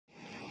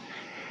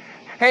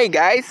Hey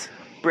guys,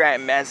 Brad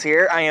Mess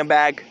here. I am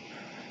back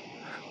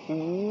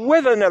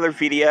with another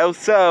video.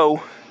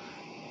 So,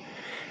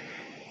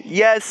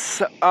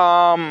 yes,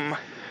 don't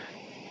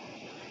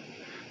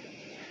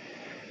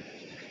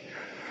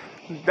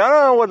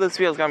know what this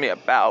video is gonna be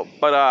about,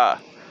 but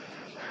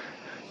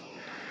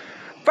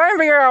trying to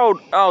figure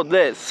out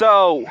this.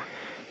 So,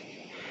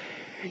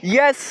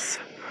 yes,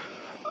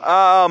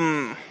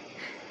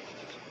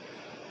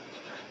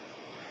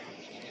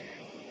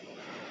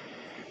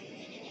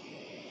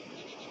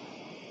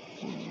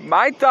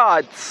 my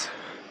thoughts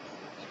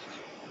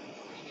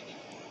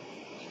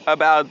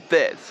about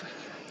this.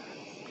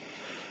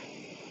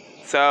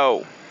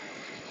 So,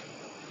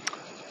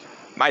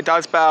 my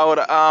thoughts about,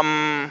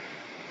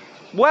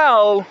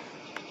 well,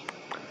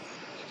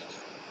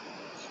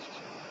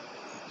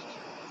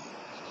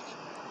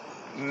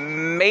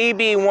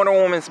 maybe Wonder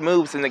Woman's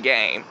moves in the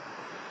game.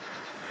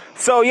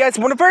 So, yes,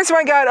 when the first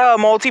one got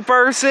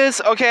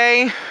multiverses,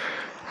 okay,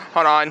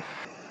 hold on.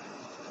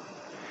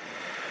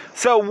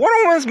 So, Wonder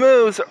Woman's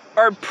moves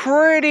are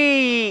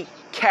pretty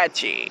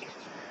catchy.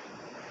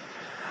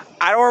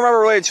 I don't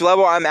remember which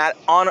level I'm at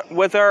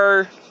with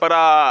her, but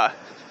I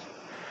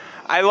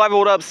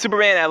leveled up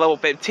Superman at level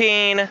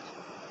 15, and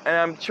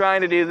I'm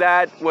trying to do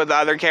that with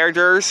other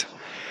characters.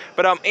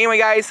 But anyway,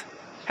 guys,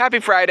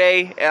 happy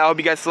Friday, and I hope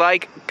you guys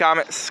like,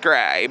 comment,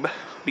 subscribe.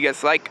 Hope you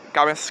guys like,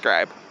 comment,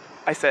 subscribe.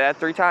 I said that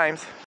 3 times.